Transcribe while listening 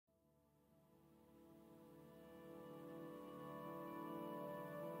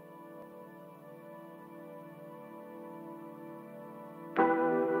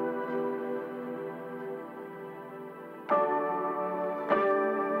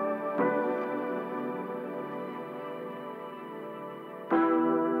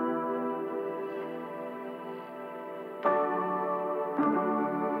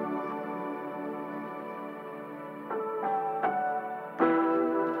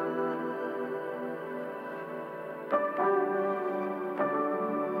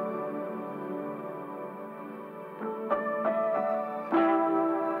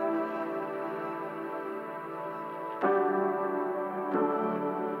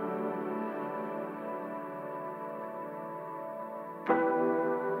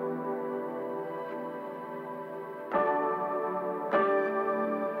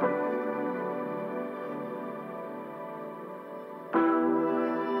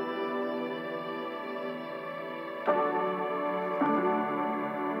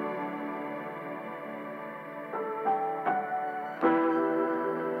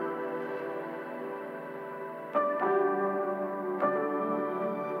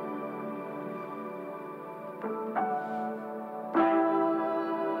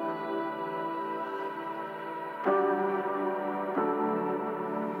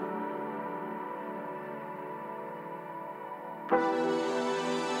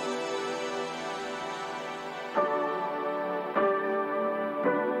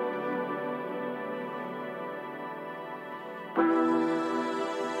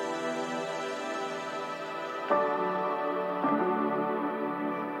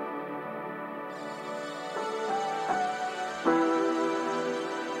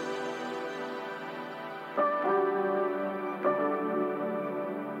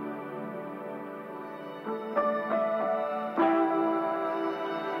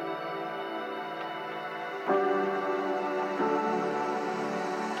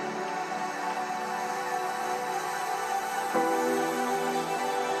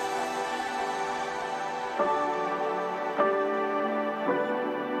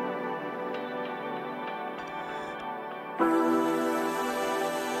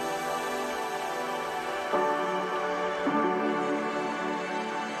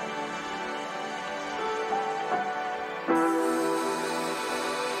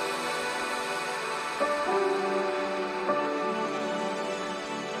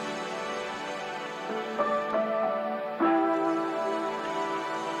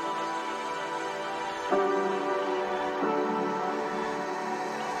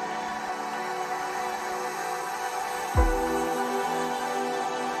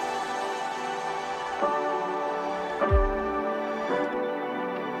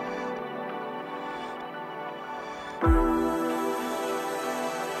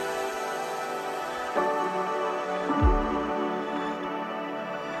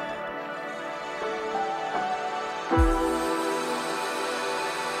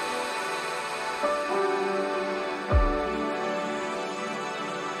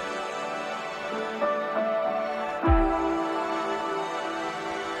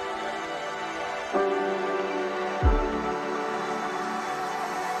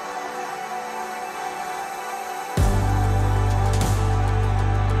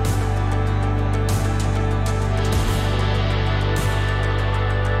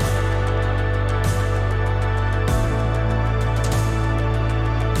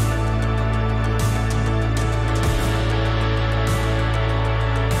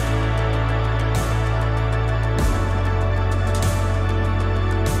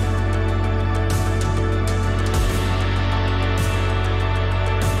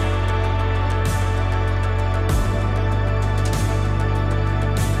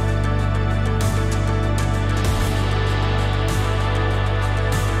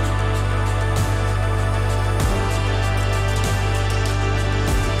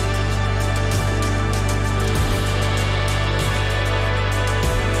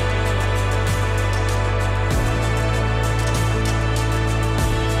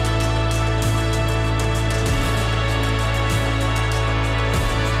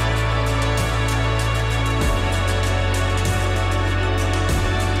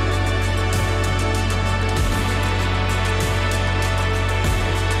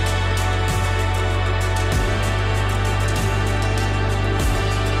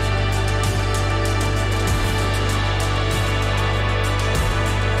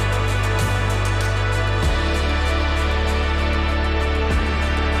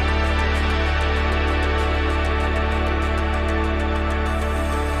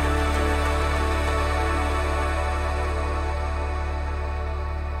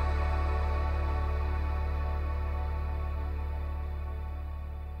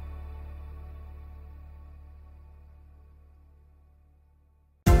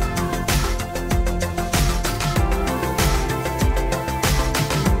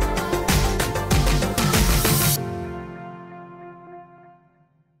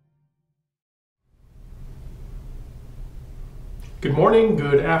Good morning,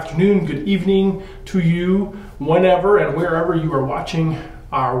 good afternoon, good evening to you, whenever and wherever you are watching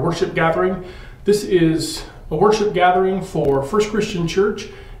our worship gathering. This is a worship gathering for First Christian Church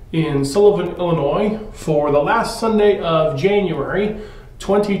in Sullivan, Illinois for the last Sunday of January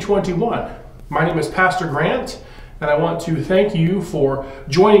 2021. My name is Pastor Grant, and I want to thank you for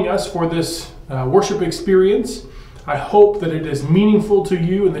joining us for this worship experience. I hope that it is meaningful to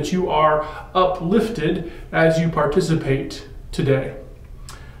you and that you are uplifted as you participate today.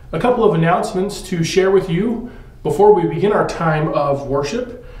 A couple of announcements to share with you before we begin our time of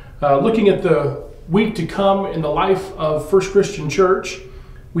worship. Looking at the week to come in the life of First Christian Church,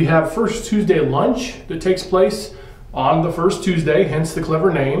 we have First Tuesday lunch that takes place on the first Tuesday, hence the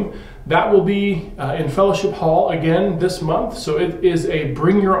clever name. That will be in Fellowship Hall again this month, so it is a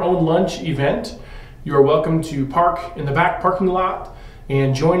bring your own lunch event. You are welcome to park in the back parking lot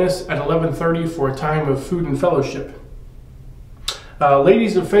and join us at 11:30 for a time of food and fellowship.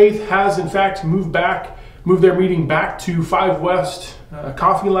 Ladies of Faith has in fact moved their meeting back to 5 West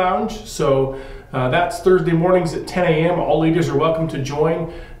Coffee Lounge. So that's Thursday mornings at 10 a.m. All ladies are welcome to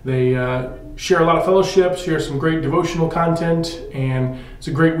join. They share a lot of fellowship, share some great devotional content, and it's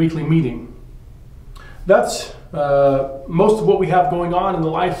a great weekly meeting. That's most of what we have going on in the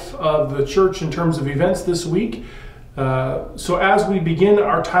life of the church in terms of events this week. So as we begin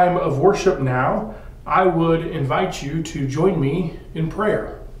our time of worship now, I would invite you to join me in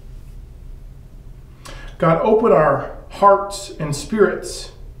prayer. God, open our hearts and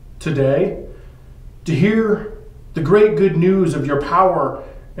spirits today to hear the great good news of your power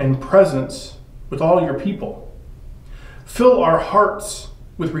and presence with all your people. Fill our hearts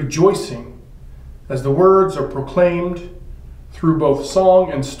with rejoicing as the words are proclaimed through both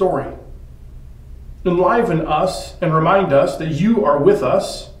song and story. Enliven us and remind us that you are with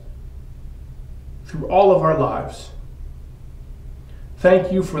us through all of our lives.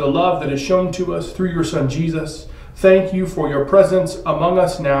 Thank you for the love that is shown to us through your Son Jesus. Thank you for your presence among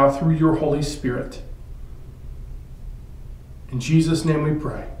us now through your Holy Spirit. In Jesus' name we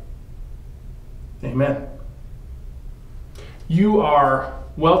pray. Amen. You are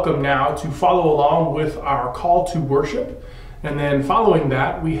welcome now to follow along with our call to worship. And then following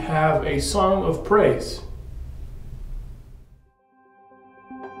that, we have a song of praise.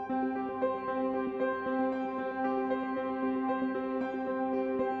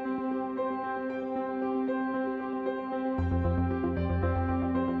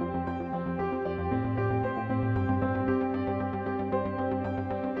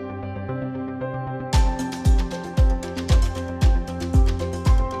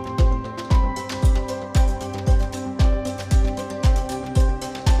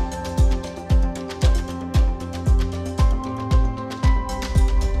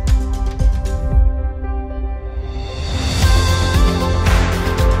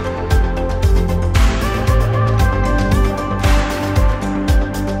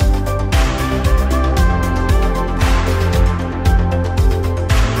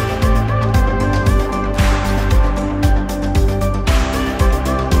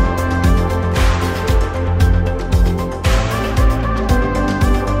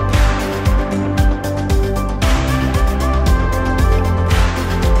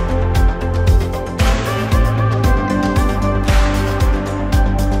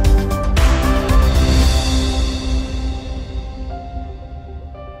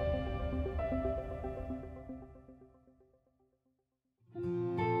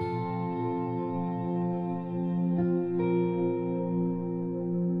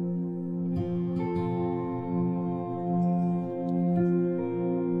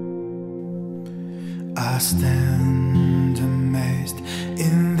 I stand amazed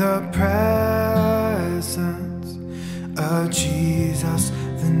in the presence of Jesus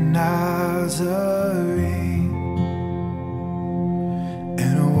the Nazarene,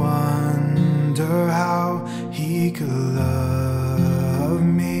 and I wonder how he could love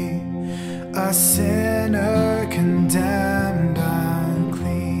me, a sinner condemned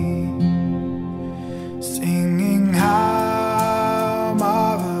unclean, singing how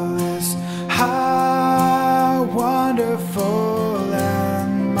marvelous, how wonderful,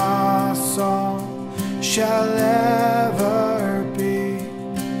 and my song shall ever be.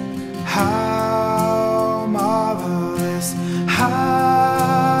 How marvelous,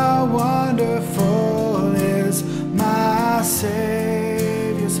 how wonderful is my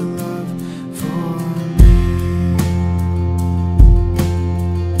Savior's love for me.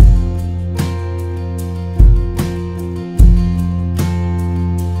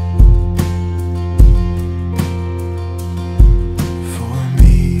 For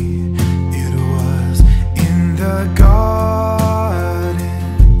me, it was in the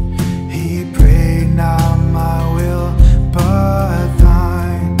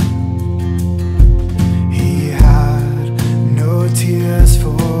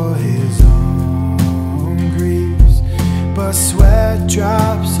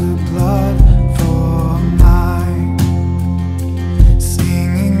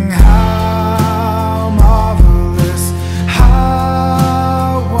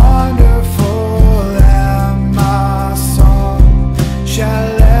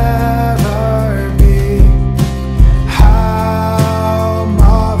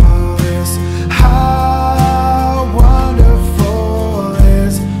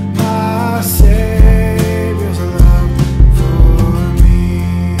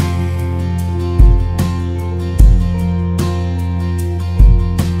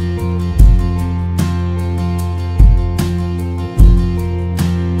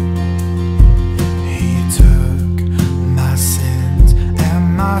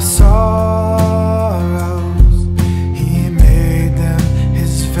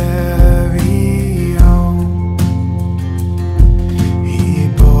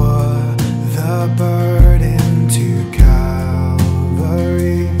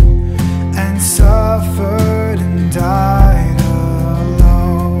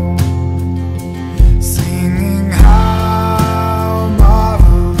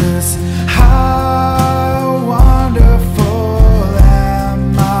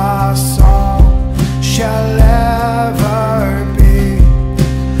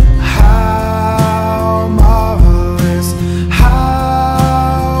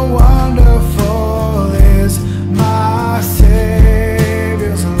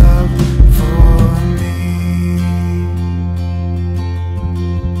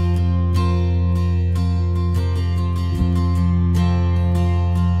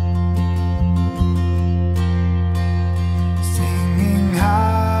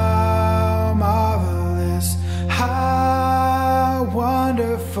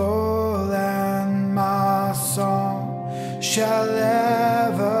wonderful, and my song shall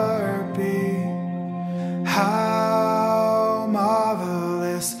ever be. How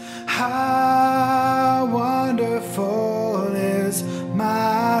marvelous, how wonderful is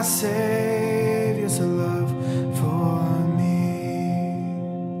my Savior's love for me.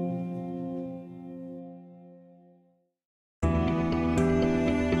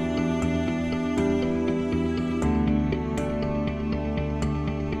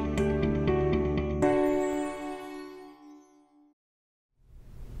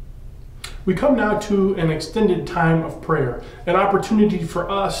 We come now to an extended time of prayer, an opportunity for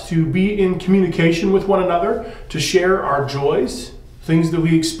us to be in communication with one another, to share our joys, things that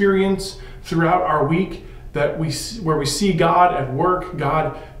we experience throughout our week, where we see God at work,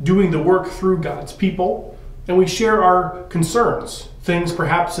 God doing the work through God's people, and we share our concerns, things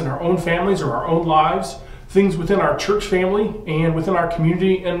perhaps in our own families or our own lives, things within our church family and within our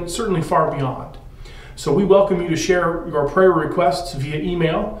community, and certainly far beyond. So we welcome you to share your prayer requests via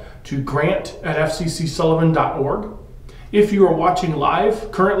email to grant@fccsullivan.org. If you are watching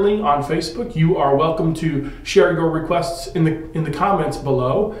live currently on Facebook, you are welcome to share your requests in the comments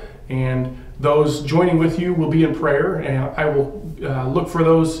below, and those joining with you will be in prayer, and I will look for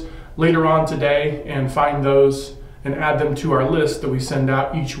those later on today and find those and add them to our list that we send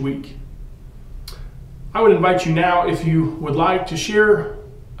out each week. I would invite you now, if you would like, to share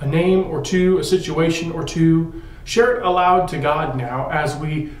a name or two, a situation or two. Share it aloud to God now as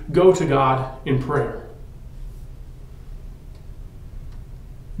we go to God in prayer.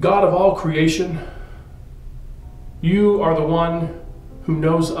 God of all creation, you are the one who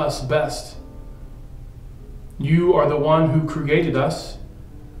knows us best. You are the one who created us,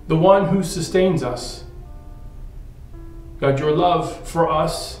 the one who sustains us. God, your love for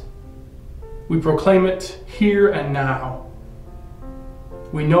us, we proclaim it here and now.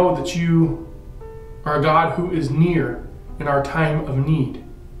 We know that you are a God who is near in our time of need.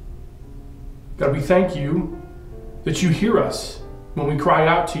 God, we thank you that you hear us when we cry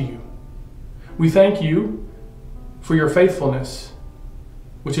out to you. We thank you for your faithfulness,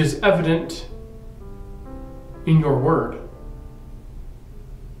 which is evident in your word.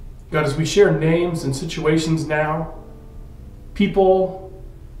 God, as we share names and situations now, people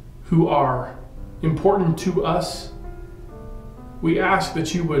who are important to us, we ask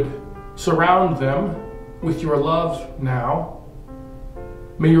that you would surround them with your love now.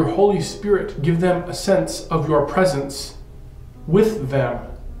 May your Holy Spirit give them a sense of your presence with them,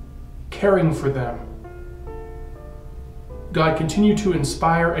 caring for them. God, continue to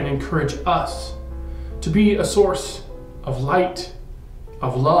inspire and encourage us to be a source of light,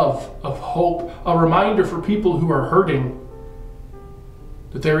 of love, of hope, a reminder for people who are hurting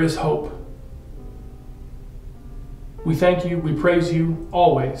that there is hope. We thank you, we praise you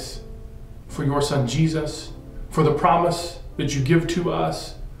always for your Son Jesus, for the promise that you give to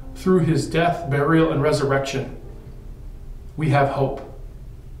us through his death, burial, and resurrection. We have hope.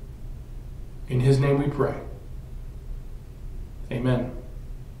 In his name we pray. Amen.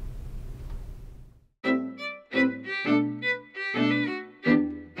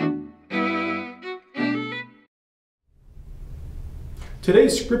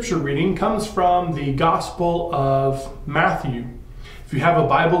 Today's scripture reading comes from the Gospel of Matthew. If you have a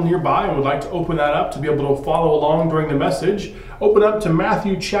Bible nearby and would like to open that up to be able to follow along during the message, open up to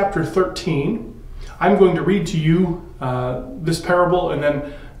Matthew chapter 13. I'm going to read to you this parable, and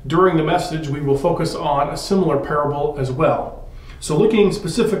then during the message we will focus on a similar parable as well. So looking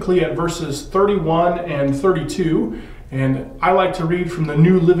specifically at verses 31 and 32, and I like to read from the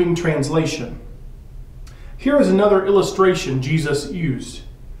New Living Translation. Here is another illustration Jesus used.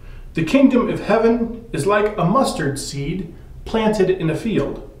 The kingdom of heaven is like a mustard seed planted in a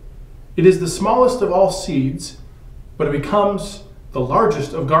field. It is the smallest of all seeds, but it becomes the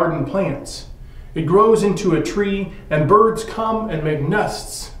largest of garden plants. It grows into a tree, and birds come and make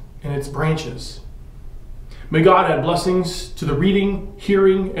nests in its branches. May God add blessings to the reading,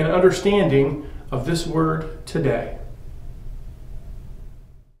 hearing, and understanding of this word today.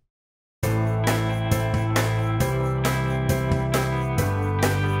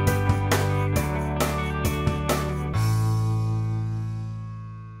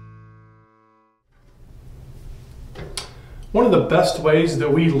 One of the best ways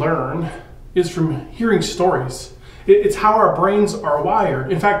that we learn is from hearing stories. It's how our brains are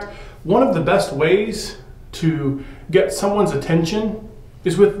wired. In fact, one of the best ways to get someone's attention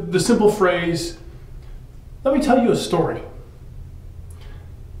is with the simple phrase, "Let me tell you a story."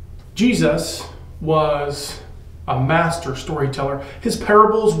 Jesus was a master storyteller. His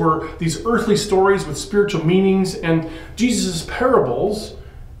parables were these earthly stories with spiritual meanings, and Jesus' parables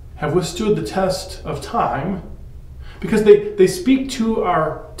have withstood the test of time because they speak to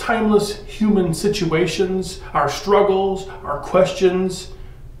our timeless human situations, our struggles, our questions,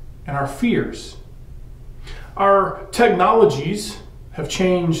 and our fears. Our technologies have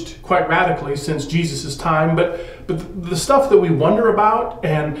changed quite radically since Jesus' time, but the stuff that we wonder about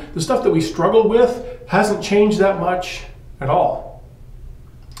and the stuff that we struggle with hasn't changed that much at all.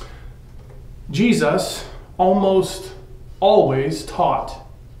 Jesus almost always taught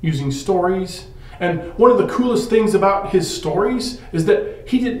using stories, and one of the coolest things about his stories is that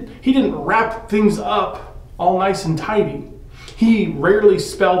he didn't wrap things up all nice and tidy. He rarely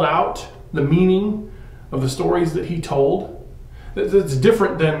spelled out the meaning of the stories that he told. That's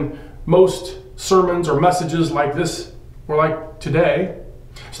different than most sermons or messages like this or like today.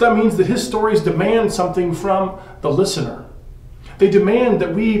 So that means that his stories demand something from the listener. They demand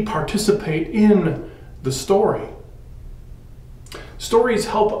that we participate in the story. Stories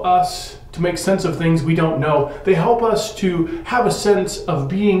help us to make sense of things we don't know. They help us to have a sense of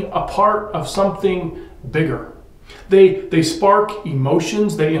being a part of something bigger. They spark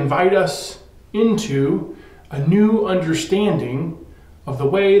emotions. They invite us into a new understanding of the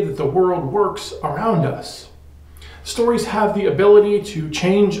way that the world works around us. Stories have the ability to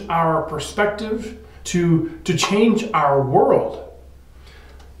change our perspective, to change our world.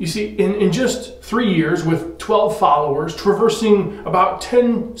 You see, in just 3 years with 12 followers, traversing about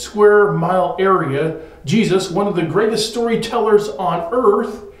 10 square mile area, Jesus, one of the greatest storytellers on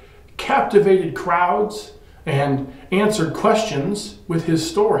earth, captivated crowds and answered questions with his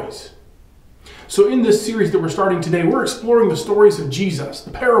stories. So in this series that we're starting today, we're exploring the stories of Jesus,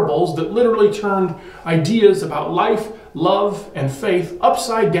 the parables that literally turned ideas about life, love, and faith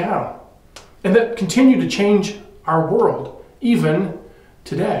upside down, and that continue to change our world, even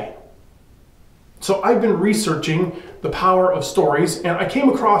today. So I've been researching the power of stories, and I came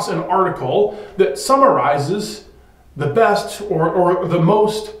across an article that summarizes the best or the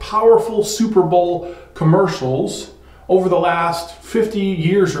most powerful Super Bowl commercials over the last 50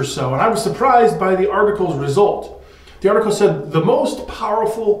 years or so. And I was surprised by the article's result. The article said the most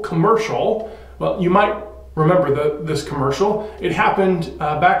powerful commercial, well, you might remember this commercial. It happened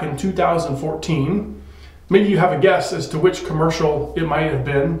back in 2014. Maybe you have a guess as to which commercial it might have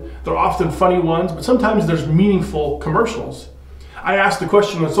been. They're often funny ones, but sometimes there's meaningful commercials. I asked the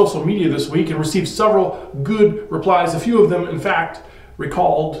question on social media this week and received several good replies. A few of them, in fact,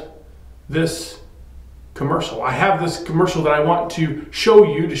 recalled this commercial. I have this commercial that I want to show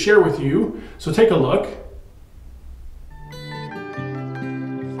you, to share with you. So take a look.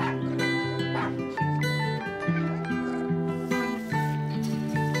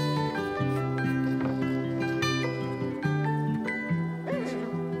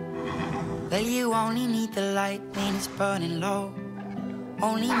 Well, you only need the light when it's burning low.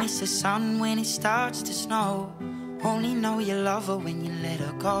 Only miss the sun when it starts to snow. Only know you love her when you let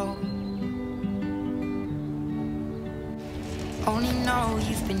her go. Only know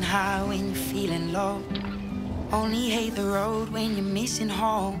you've been high when you're feeling low. Only hate the road when you're missing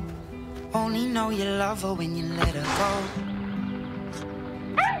home. Only know you love her when you let her go.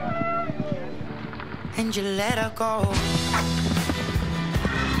 And you let her go.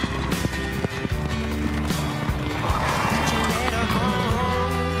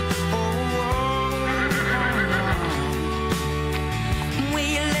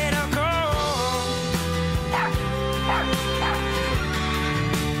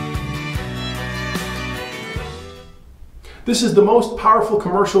 This is the most powerful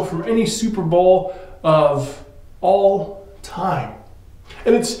commercial from any Super Bowl of all time.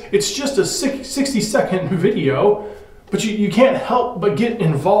 And it's just a 60-second video, but you can't help but get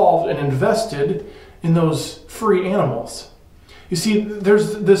involved and invested in those furry animals. You see,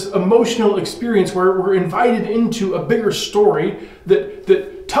 there's this emotional experience where we're invited into a bigger story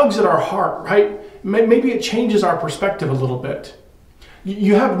that tugs at our heart, right? Maybe it changes our perspective a little bit.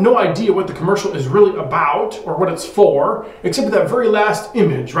 You have no idea what the commercial is really about or what it's for, except that very last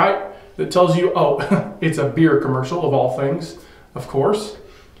image, right? That tells you, oh, it's a beer commercial of all things, of course.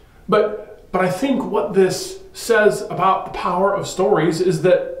 But I think what this says about the power of stories is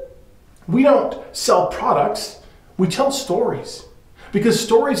that we don't sell products, we tell stories. Because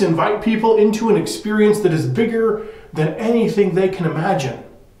stories invite people into an experience that is bigger than anything they can imagine.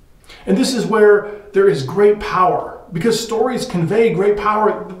 And this is where there is great power. Because stories convey great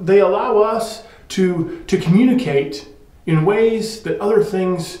power, they allow us to communicate in ways that other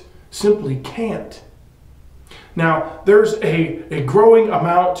things simply can't. Now, there's a growing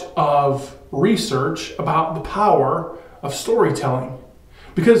amount of research about the power of storytelling.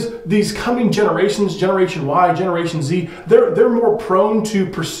 Because these coming generations, Generation Y, Generation Z, they're more prone to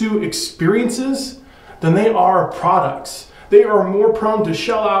pursue experiences than they are products. They are more prone to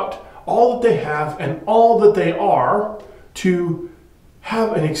shell out all that they have and all that they are to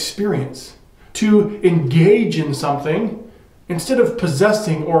have an experience, to engage in something instead of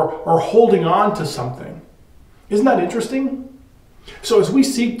possessing or holding on to something. Isn't that interesting? So as we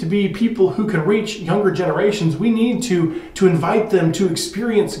seek to be people who can reach younger generations, we need to invite them to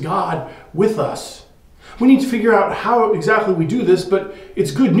experience God with us. We need to figure out how exactly we do this, but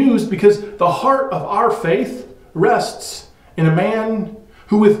it's good news because the heart of our faith rests in a man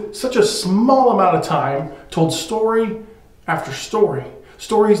who with such a small amount of time told story after story,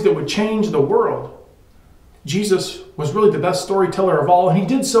 stories that would change the world. Jesus was really the best storyteller of all, and he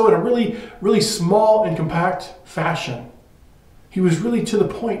did so in a really, really small and compact fashion. He was really to the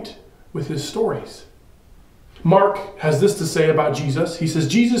point with his stories. Mark has this to say about Jesus. He says,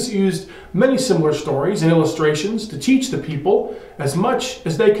 Jesus used many similar stories and illustrations to teach the people as much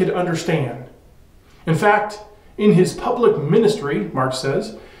as they could understand. In fact, in his public ministry, Mark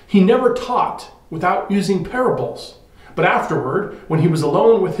says, he never taught without using parables. But afterward, when he was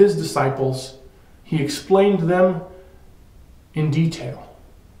alone with his disciples, he explained them in detail.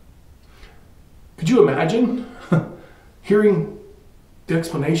 Could you imagine hearing the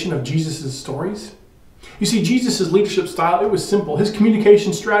explanation of Jesus' stories? You see, Jesus' leadership style, it was simple. His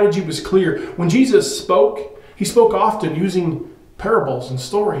communication strategy was clear. When Jesus spoke, he spoke often using parables and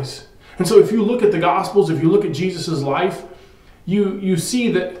stories. And so if you look at the Gospels, if you look at Jesus' life, you see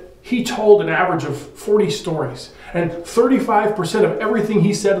that he told an average of 40 stories. And 35% of everything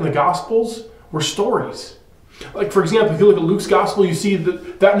he said in the Gospels were stories. Like, for example, if you look at Luke's Gospel, you see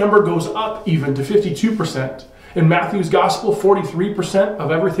that number goes up even to 52%. In Matthew's Gospel, 43%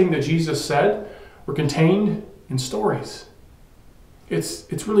 of everything that Jesus said were contained in stories.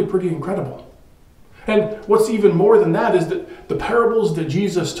 It's really pretty incredible. And what's even more than that is that the parables that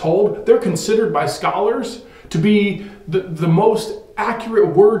Jesus told, they're considered by scholars to be the most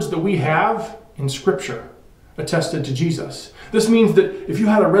accurate words that we have in Scripture attested to Jesus. This means that if you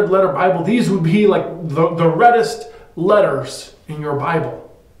had a red letter Bible, these would be like the reddest letters in your Bible.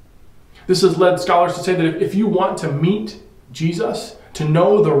 This has led scholars to say that if you want to meet Jesus, to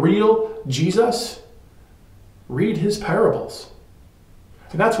know the real Jesus, read his parables.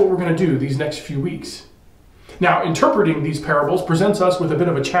 And that's what we're going to do these next few weeks. Now, interpreting these parables presents us with a bit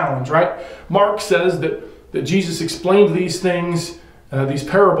of a challenge, right? Mark says that Jesus explained these things, these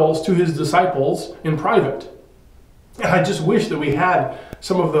parables, to his disciples in private. And I just wish that we had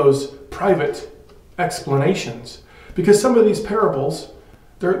some of those private explanations, because some of these parables,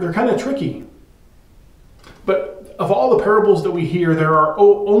 they're kind of tricky. But of all the parables that we hear, there are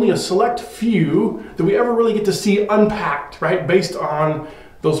only a select few that we ever really get to see unpacked, right, based on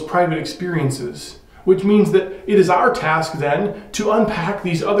those private experiences. Which means that it is our task then to unpack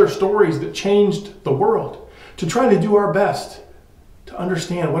these other stories that changed the world, to try to do our best to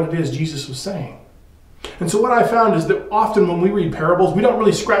understand what it is Jesus was saying. And so what I found is that often when we read parables, we don't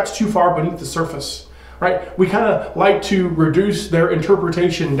really scratch too far beneath the surface, right? We kind of like to reduce their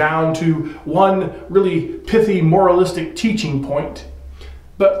interpretation down to one really pithy moralistic teaching point.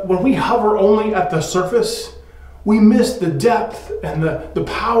 But when we hover only at the surface, we miss the depth and the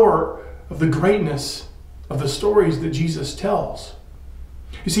power of the greatness of the stories that Jesus tells.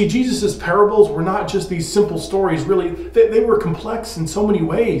 You see, Jesus' parables were not just these simple stories, really. They were complex in so many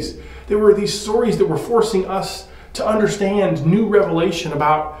ways. They were these stories that were forcing us to understand new revelation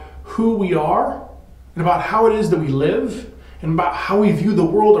about who we are and about how it is that we live and about how we view the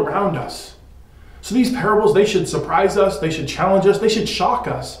world around us. So these parables, they should surprise us, they should challenge us, they should shock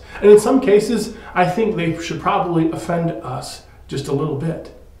us. And in some cases, I think they should probably offend us just a little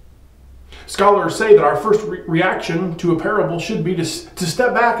bit. Scholars say that our first reaction to a parable should be to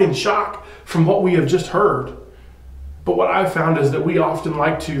step back in shock from what we have just heard. But what I've found is that we often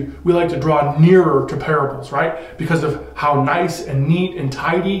like to draw nearer to parables, right? Because of how nice and neat and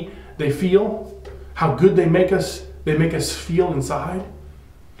tidy they feel, how good they make us feel inside.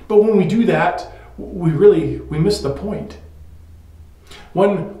 But when we do that, we miss the point.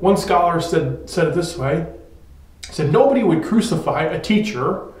 One scholar said it this way. He said, nobody would crucify a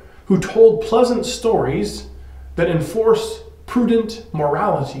teacher who told pleasant stories that enforce prudent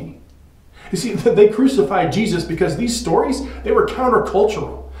morality. You see, they crucified Jesus because these stories, they were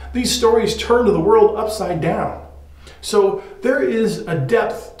countercultural. These stories turned the world upside down. So there is a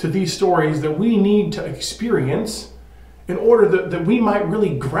depth to these stories that we need to experience in order that we might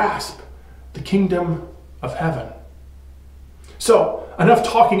really grasp the kingdom of heaven. So enough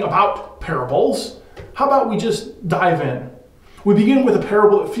talking about parables. How about we just dive in? We begin with a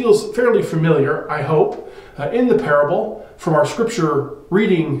parable that feels fairly familiar, I hope. In the parable, from our scripture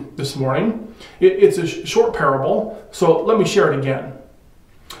reading this morning, it's a short parable, so let me share it again.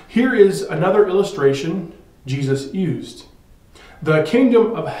 Here is another illustration Jesus used. The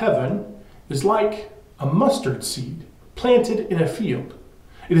kingdom of heaven is like a mustard seed planted in a field.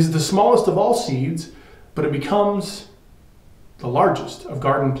 It is the smallest of all seeds, but it becomes the largest of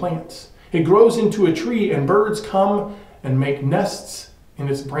garden plants. It grows into a tree, and birds come and make nests in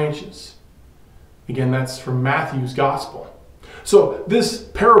its branches. Again, that's from Matthew's gospel. So this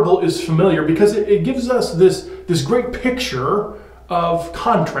parable is familiar because it gives us this great picture of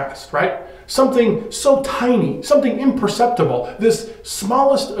contrast, right? Something so tiny, something imperceptible, this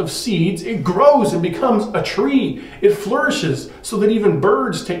smallest of seeds, it grows and becomes a tree. It flourishes so that even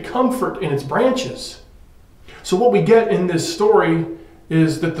birds take comfort in its branches. So what we get in this story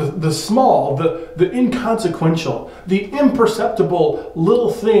is that the small, the inconsequential, the imperceptible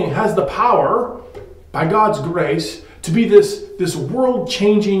little thing has the power, by God's grace, to be this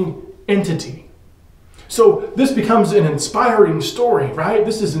world-changing entity. So this becomes an inspiring story, right?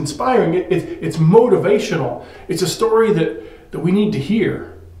 This is inspiring. It's motivational. It's a story that we need to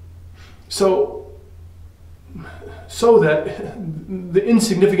hear. So that the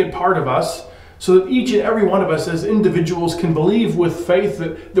insignificant part of us, so that each and every one of us as individuals can believe with faith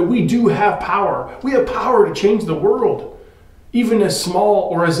that we do have power. We have power to change the world, even as small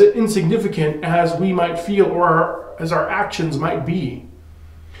or as insignificant as we might feel or as our actions might be.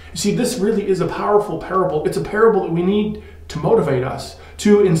 You see, this really is a powerful parable. It's a parable that we need to motivate us,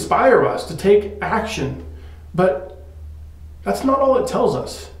 to inspire us, to take action. But that's not all it tells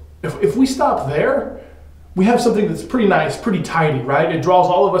us. If we stop there, we have something that's pretty nice, pretty tidy, right? It draws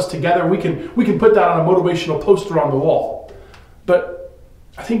all of us together. We can put that on a motivational poster on the wall. But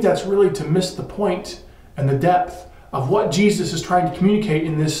I think that's really to miss the point and the depth of what Jesus is trying to communicate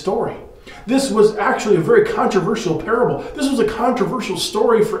in this story. This was actually a very controversial parable. This was a controversial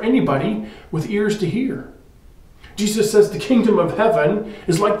story for anybody with ears to hear. Jesus says the kingdom of heaven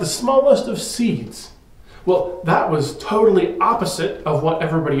is like the smallest of seeds. Well, that was totally opposite of what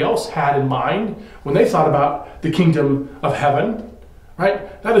everybody else had in mind when they thought about the kingdom of heaven,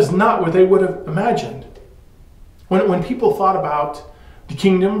 right? That is not what they would have imagined. When people thought about the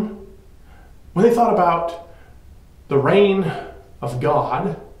kingdom, when they thought about the reign of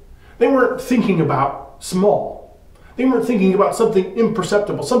God, they weren't thinking about small. They weren't thinking about something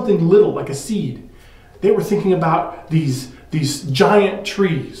imperceptible, something little like a seed. They were thinking about these giant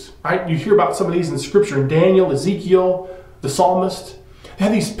trees, right? You hear about some of these in Scripture, in Daniel, Ezekiel, the psalmist. They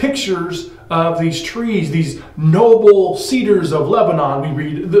have these pictures of these trees, these noble cedars of Lebanon, we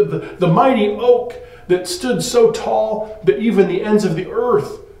read, the mighty oak that stood so tall that even the ends of the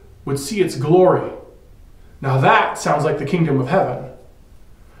earth would see its glory. Now that sounds like the kingdom of heaven.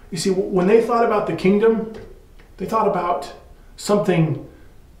 You see, when they thought about the kingdom, they thought about something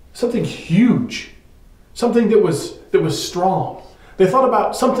huge, something that was strong. They thought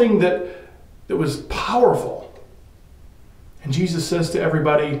about something that was powerful. And Jesus says to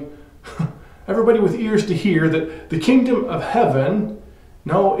everybody, everybody with ears to hear, that the kingdom of heaven,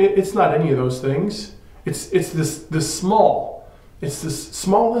 no, it's not any of those things. It's this small. It's this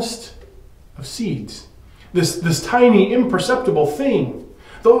smallest of seeds. This tiny, imperceptible thing.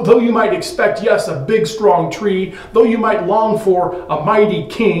 Though you might expect, yes, a big, strong tree, though you might long for a mighty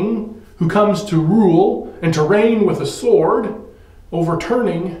king who comes to rule and to reign with a sword,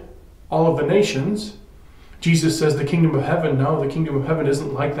 overturning all of the nations, Jesus says the kingdom of heaven, no, the kingdom of heaven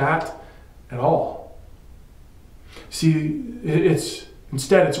isn't like that at all. See,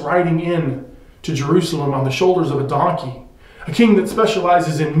 instead it's riding in to Jerusalem on the shoulders of a donkey, a king that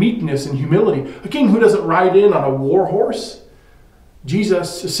specializes in meekness and humility, a king who doesn't ride in on a war horse.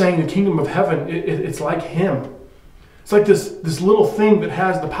 Jesus is saying the kingdom of heaven, it's like him. It's like this little thing that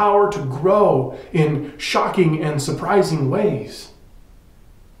has the power to grow in shocking and surprising ways.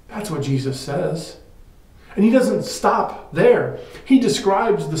 That's what Jesus says. And he doesn't stop there. He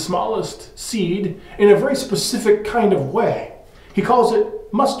describes the smallest seed in a very specific kind of way. He calls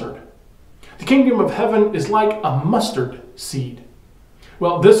it mustard. The kingdom of heaven is like a mustard seed.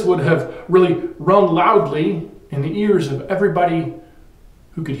 Well, this would have really rung loudly in the ears of everybody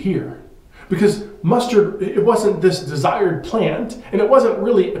who could hear. Because mustard, it wasn't this desired plant, and it wasn't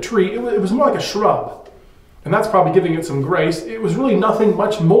really a tree. It was more like a shrub. And that's probably giving it some grace. It was really nothing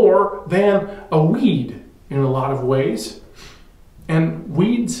much more than a weed in a lot of ways. And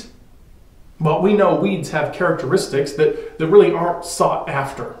weeds, Well, we know weeds have characteristics that really aren't sought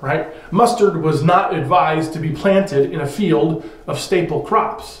after, right? Mustard was not advised to be planted in a field of staple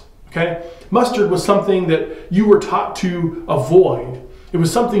crops, okay? Mustard was something that you were taught to avoid. It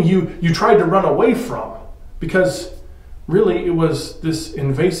was something you tried to run away from because really it was this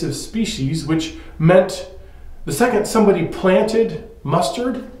invasive species, which meant the second somebody planted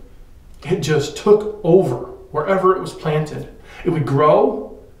mustard, it just took over wherever it was planted. It would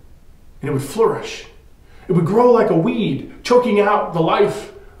grow and it would flourish. It would grow like a weed, choking out the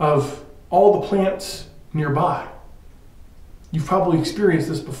life of all the plants nearby. You've probably experienced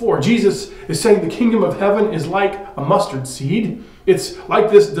this before. Jesus is saying the kingdom of heaven is like a mustard seed. It's like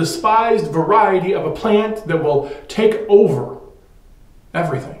this despised variety of a plant that will take over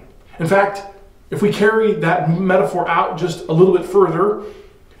everything. In fact, if we carry that metaphor out just a little bit further,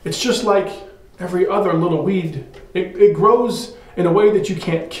 it's just like every other little weed. It grows in a way that you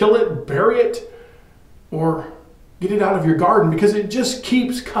can't kill it, bury it, or get it out of your garden because it just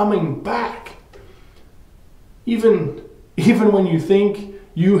keeps coming back. Even when you think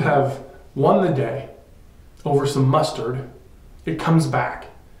you have won the day over some mustard, it comes back.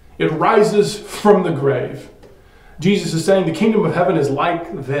 It rises from the grave. Jesus is saying the kingdom of heaven is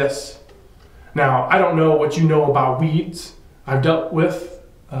like this. Now, I don't know what you know about weeds. I've dealt with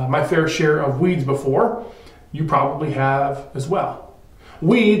my fair share of weeds before. You probably have as well.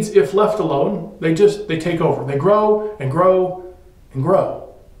 Weeds, if left alone, they take over. They grow and grow and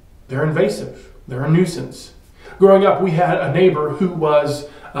grow. They're invasive. They're a nuisance. Growing up, we had a neighbor who was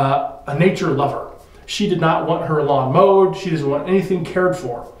a nature lover. She did not want her lawn mowed. She didn't want anything cared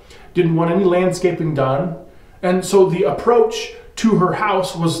for. Didn't want any landscaping done. And so the approach to her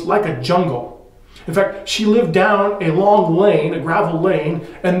house was like a jungle. In fact, she lived down a long lane, a gravel lane,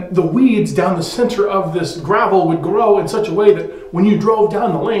 and the weeds down the center of this gravel would grow in such a way that when you drove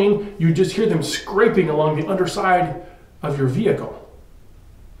down the lane, you'd just hear them scraping along the underside of your vehicle.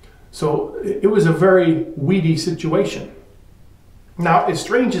 So it was a very weedy situation. Now, as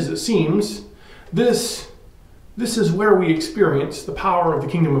strange as it seems, this is where we experience the power of the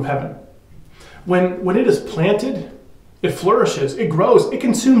kingdom of heaven. When it is planted, it flourishes, it grows, it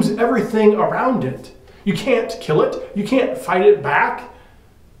consumes everything around it. You can't kill it, you can't fight it back.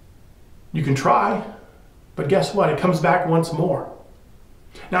 You can try, but guess what? It comes back once more.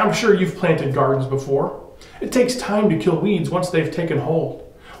 Now, I'm sure you've planted gardens before. It takes time to kill weeds once they've taken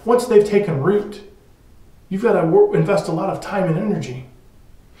hold. Once they've taken root, you've got to invest a lot of time and energy.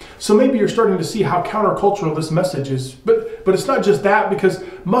 So maybe you're starting to see how countercultural this message is. But it's not just that, because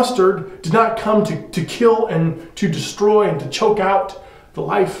mustard did not come to kill and to destroy and to choke out the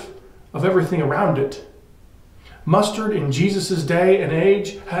life of everything around it. Mustard in Jesus' day and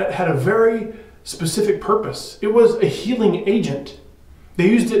age had a very specific purpose. It was a healing agent. They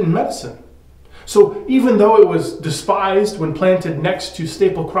used it in medicine. So even though it was despised when planted next to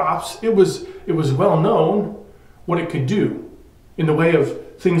staple crops, it was well known what it could do in the way of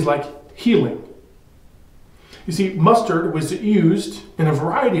things like healing. You see, mustard was used in a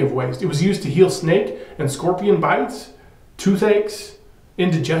variety of ways. It was used to heal snake and scorpion bites, toothaches,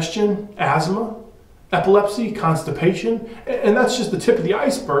 indigestion, asthma, epilepsy, constipation, and that's just the tip of the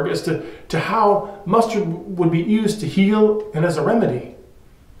iceberg as to how mustard would be used to heal and as a remedy.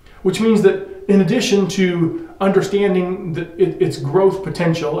 Which means that in addition to understanding its growth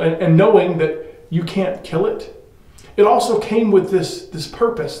potential and knowing that you can't kill it, it also came with this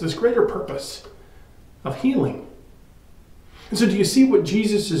purpose, this greater purpose of healing. And so do you see what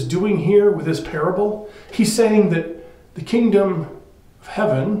Jesus is doing here with this parable? He's saying that the kingdom of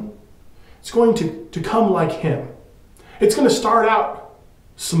heaven is going to come like him. It's going to start out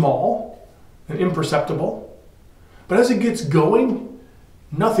small and imperceptible, but as it gets going,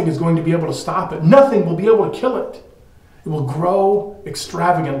 nothing is going to be able to stop it. Nothing will be able to kill it. It will grow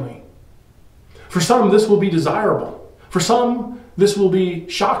extravagantly. For some, this will be desirable. For some, this will be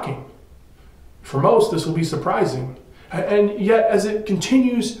shocking. For most, this will be surprising. And yet, as it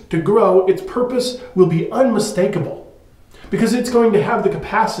continues to grow, its purpose will be unmistakable, because it's going to have the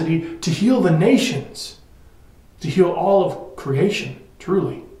capacity to heal the nations, to heal all of creation,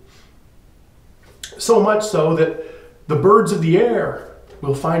 truly. So much so that the birds of the air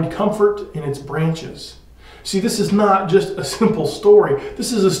will find comfort in its branches. See, this is not just a simple story.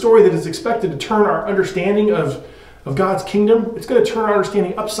 This is a story that is expected to turn our understanding of God's kingdom. It's going to turn our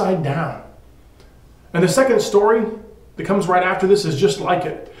understanding upside down. And the second story that comes right after this is just like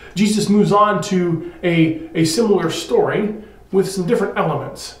it. Jesus moves on to a similar story with some different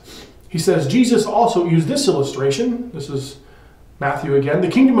elements. He says, Jesus also used this illustration. This is Matthew again. The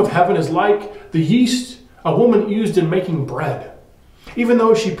kingdom of heaven is like the yeast a woman used in making bread. Even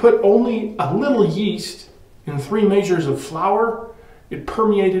though she put only a little yeast in 3 measures of flour, it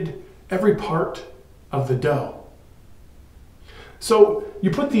permeated every part of the dough. So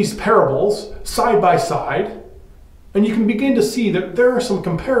you put these parables side by side, and you can begin to see that there are some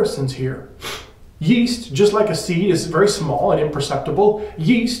comparisons here. Yeast, just like a seed, is very small and imperceptible.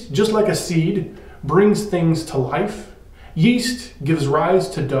 Yeast, just like a seed, brings things to life. Yeast gives rise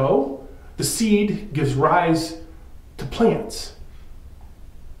to dough. The seed gives rise to plants.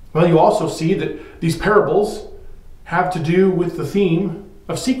 Well, you also see that these parables have to do with the theme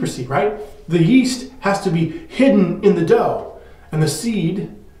of secrecy, right? The yeast has to be hidden in the dough, and the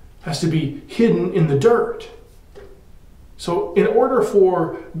seed has to be hidden in the dirt. So in order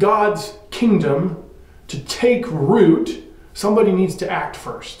for God's kingdom to take root, somebody needs to act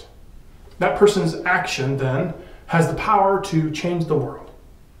first. That person's action then has the power to change the world.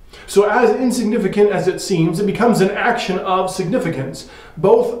 So as insignificant as it seems, it becomes an action of significance.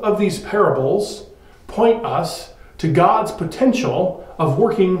 Both of these parables point us to God's potential of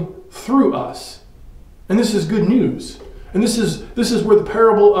working through us. And this is good news. And this is where the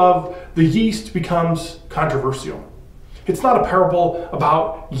parable of the yeast becomes controversial. It's not a parable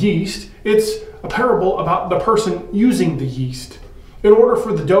about yeast. It's a parable about the person using the yeast. In order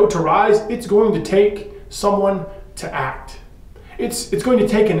for the dough to rise, it's going to take someone to act. It's going to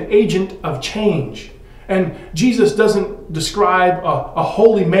take an agent of change. And Jesus doesn't describe a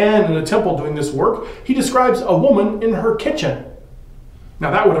holy man in a temple doing this work. He describes a woman in her kitchen.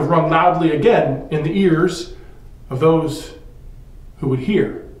 Now that would have rung loudly again in the ears of those who would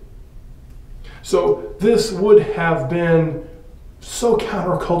hear. So this would have been so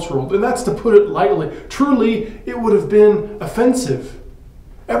countercultural, and that's to put it lightly. Truly, it would have been offensive.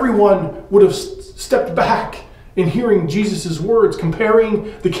 Everyone would have stepped back in hearing Jesus' words,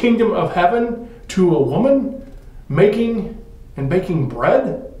 comparing the kingdom of heaven to a woman making and baking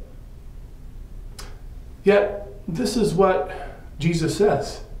bread. Yet, this is what Jesus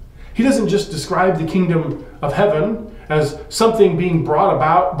says. He doesn't just describe the kingdom of heaven as something being brought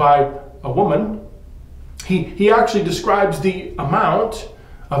about by a woman. He actually describes the amount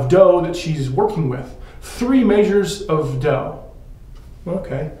of dough that she's working with. 3 measures of dough.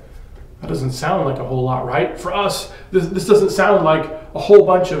 Okay, that doesn't sound like a whole lot, right? For us, this doesn't sound like a whole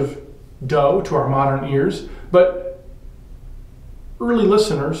bunch of dough to our modern ears, but early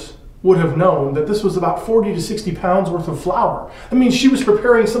listeners would have known that this was about 40 to 60 pounds worth of flour. That means she was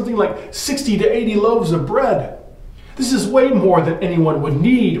preparing something like 60 to 80 loaves of bread. This is way more than anyone would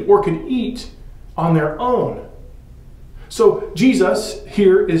need or could eat on their own. So Jesus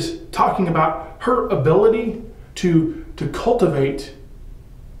here is talking about her ability to cultivate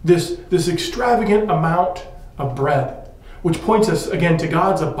this extravagant amount of bread, which points us again to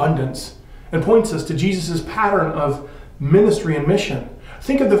God's abundance and points us to Jesus' pattern of ministry and mission.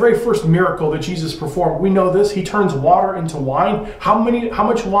 Think of the very first miracle that Jesus performed. We know this. He turns water into wine. How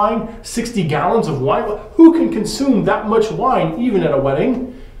much wine? 60 gallons of wine. Who can consume that much wine, even at a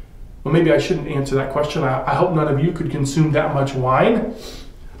wedding? Well, maybe I shouldn't answer that question. I hope none of you could consume that much wine.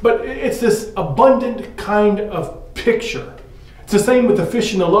 But it's this abundant kind of picture. It's the same with the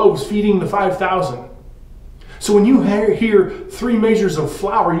fish and the loaves feeding the 5,000. So when you hear 3 measures of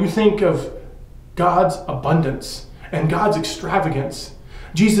flour, you think of God's abundance and God's extravagance.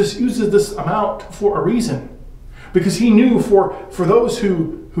 Jesus uses this amount for a reason, because he knew for those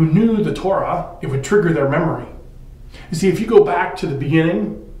who knew the Torah, it would trigger their memory. You see, if you go back to the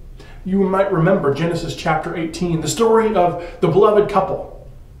beginning, you might remember Genesis chapter 18, the story of the beloved couple,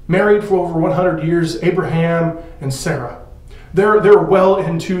 married for over 100 years, Abraham and Sarah. They're well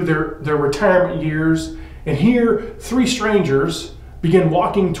into their retirement years, and here 3 strangers begin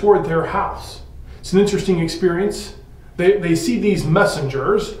walking toward their house. It's an interesting experience. They see these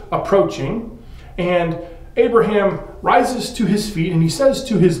messengers approaching, and Abraham rises to his feet and he says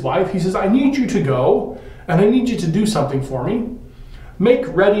to his wife, he says, I need you to go and I need you to do something for me. Make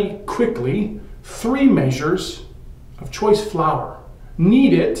ready quickly 3 measures of choice flour.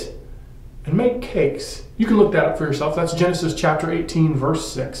 Knead it and make cakes. You can look that up for yourself. That's Genesis chapter 18,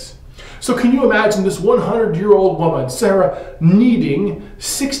 verse 6. So can you imagine this 100-year-old woman, Sarah, kneading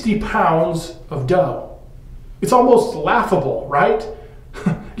 60 pounds of dough? It's almost laughable, right?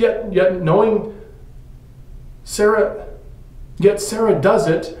 Yet knowing Sarah does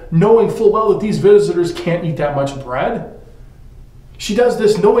it knowing full well that these visitors can't eat that much bread. She does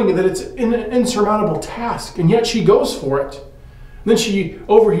this knowing that it's an insurmountable task, and yet she goes for it. And then she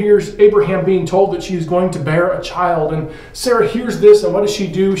overhears Abraham being told that she is going to bear a child, and Sarah hears this, and what does she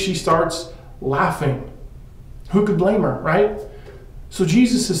do? She starts laughing. Who could blame her, right? So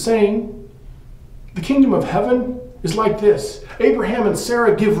Jesus is saying, the kingdom of heaven is like this. Abraham and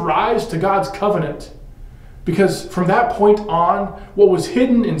Sarah give rise to God's covenant because from that point on, what was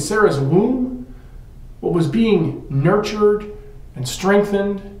hidden in Sarah's womb, what was being nurtured and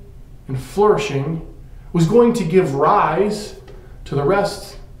strengthened and flourishing, was going to give rise to the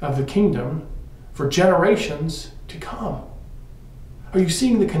rest of the kingdom for generations to come. Are you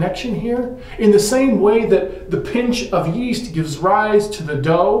seeing the connection here? In the same way that the pinch of yeast gives rise to the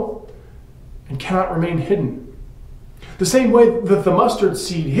dough and cannot remain hidden. The same way that the mustard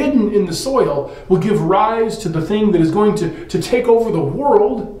seed hidden in the soil will give rise to the thing that is going to take over the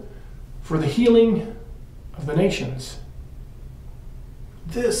world for the healing of the nations.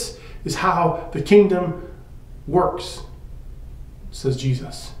 This is how the kingdom works, says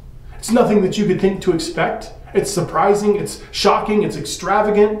Jesus. It's nothing that you could think to expect. It's surprising, it's shocking, it's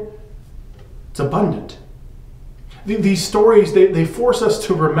extravagant, it's abundant. These stories, they force us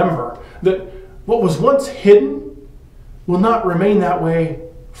to remember that what was once hidden will not remain that way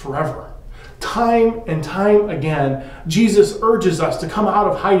forever. Time and time again, Jesus urges us to come out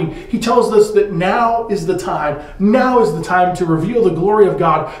of hiding. He tells us that now is the time. Now is the time to reveal the glory of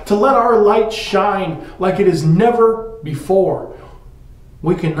God, to let our light shine like it is never before.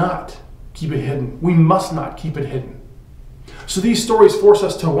 We cannot keep it hidden. We must not keep it hidden. So these stories force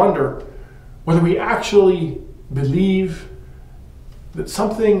us to wonder whether we actually believe that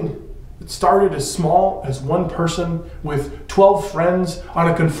something that started as small as one person with 12 friends on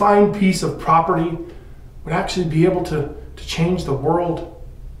a confined piece of property would actually be able to change the world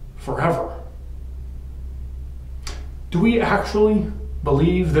forever. Do we actually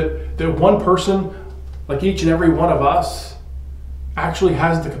believe that one person, like each and every one of us, actually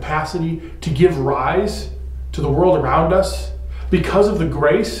has the capacity to give rise to the world around us because of the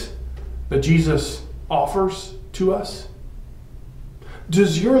grace that Jesus offers to us?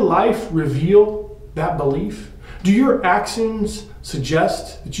 Does your life reveal that belief? Do your actions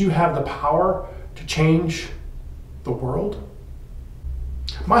suggest that you have the power to change the world?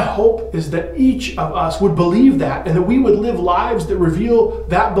 My hope is that each of us would believe that and that we would live lives that reveal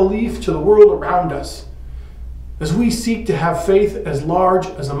that belief to the world around us. As we seek to have faith as large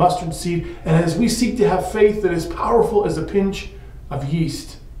as a mustard seed, and as we seek to have faith that is powerful as a pinch of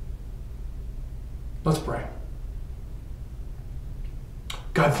yeast. Let's pray.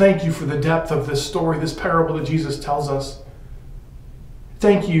 God, thank you for the depth of this story, this parable that Jesus tells us.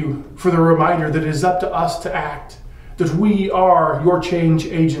 Thank you for the reminder that it is up to us to act, that we are your change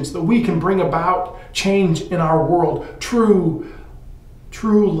agents, that we can bring about change in our world, true,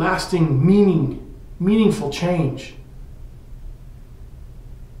 lasting, meaningful change.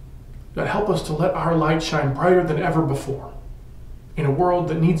 God, help us to let our light shine brighter than ever before in a world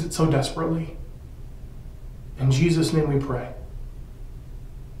that needs it so desperately. In Jesus' name we pray.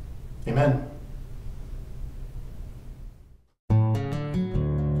 Amen.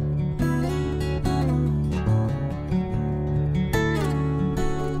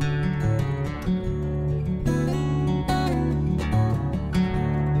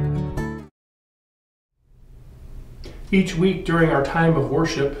 Each week during our time of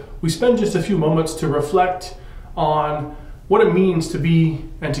worship, we spend just a few moments to reflect on what it means to be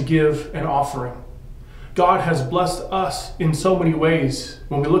and to give an offering. God has blessed us in so many ways.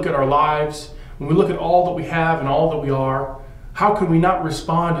 When we look at our lives, when we look at all that we have and all that we are, how can we not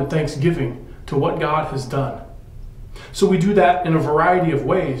respond in thanksgiving to what God has done? So we do that in a variety of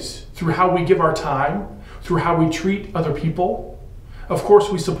ways, through how we give our time, through how we treat other people. Of course,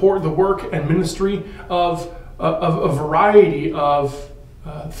 we support the work and ministry of a variety of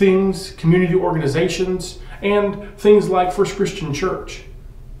things, community organizations, and things like First Christian Church.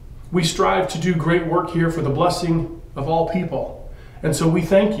 We strive to do great work here for the blessing of all people. And so we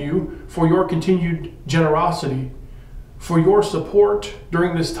thank you for your continued generosity, for your support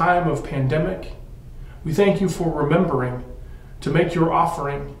during this time of pandemic. We thank you for remembering to make your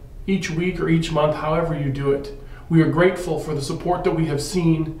offering each week or each month, however you do it. We are grateful for the support that we have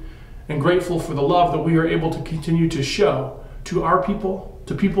seen and grateful for the love that we are able to continue to show to our people,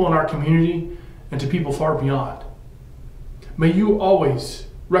 to people in our community, and to people far beyond. May you always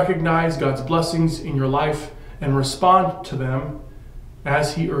recognize God's blessings in your life and respond to them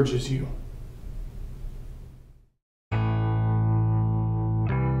as He urges you.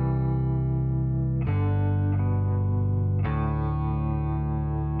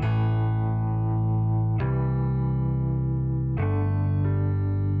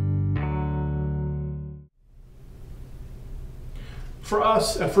 For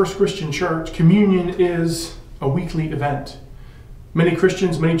us at First Christian Church, communion is a weekly event. Many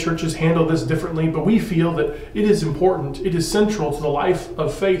Christians, many churches handle this differently, but we feel that it is important, it is central to the life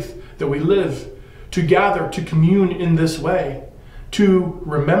of faith that we live, to gather, to commune in this way, to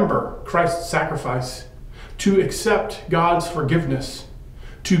remember Christ's sacrifice, to accept God's forgiveness,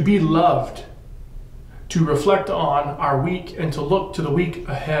 to be loved, to reflect on our week and to look to the week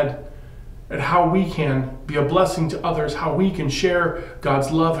ahead at how we can be a blessing to others, how we can share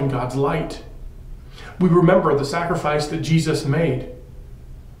God's love and God's light. We remember the sacrifice that Jesus made.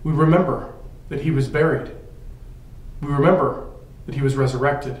 We remember that he was buried. We remember that he was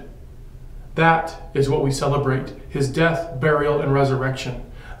resurrected. That is what we celebrate, his death, burial, and resurrection.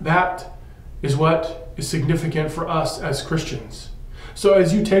 That is what is significant for us as Christians. So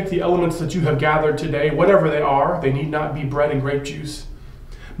as you take the elements that you have gathered today, whatever they are, they need not be bread and grape juice.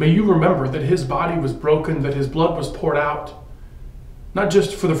 May you remember that his body was broken, that his blood was poured out, not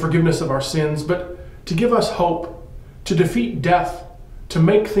just for the forgiveness of our sins, but to give us hope, to defeat death, to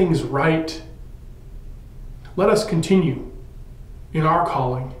make things right. Let us continue in our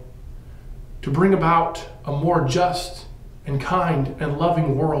calling to bring about a more just and kind and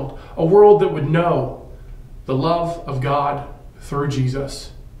loving world, a world that would know the love of God through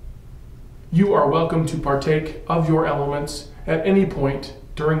Jesus. You are welcome to partake of your elements at any point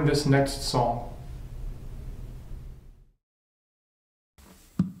during this next song.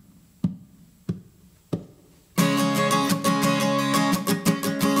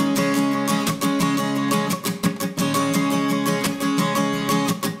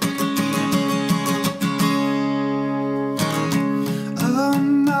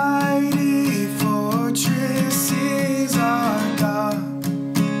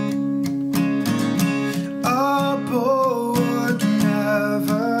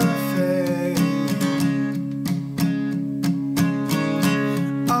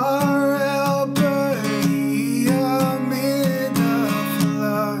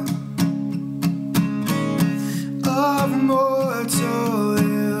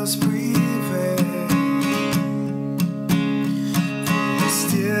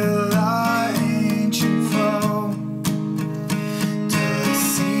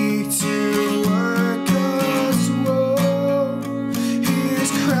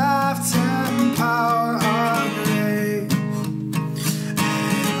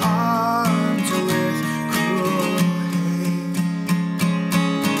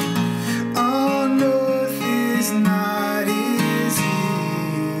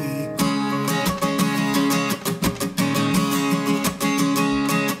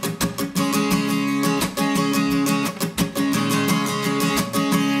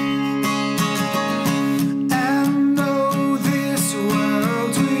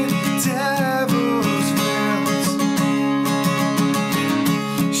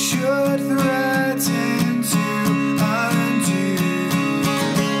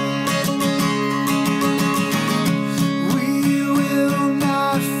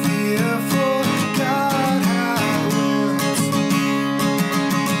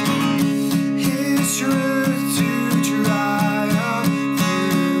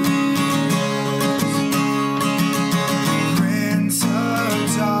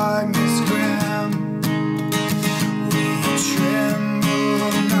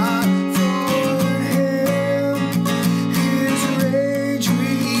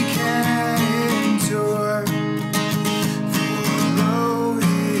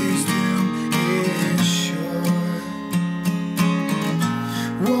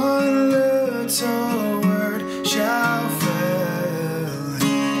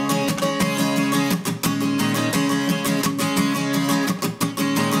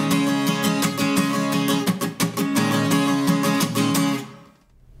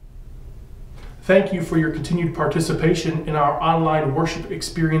 Thank you for your continued participation in our online worship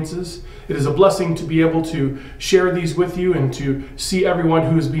experiences. It is a blessing to be able to share these with you and to see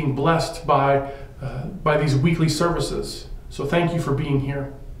everyone who is being blessed by these weekly services. So thank you for being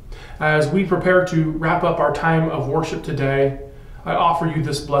here. As we prepare to wrap up our time of worship today, I offer you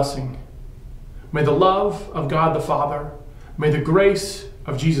this blessing. May the love of God the Father, may the grace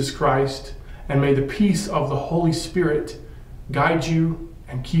of Jesus Christ, and may the peace of the Holy Spirit guide you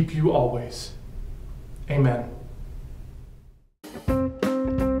and keep you always. Amen.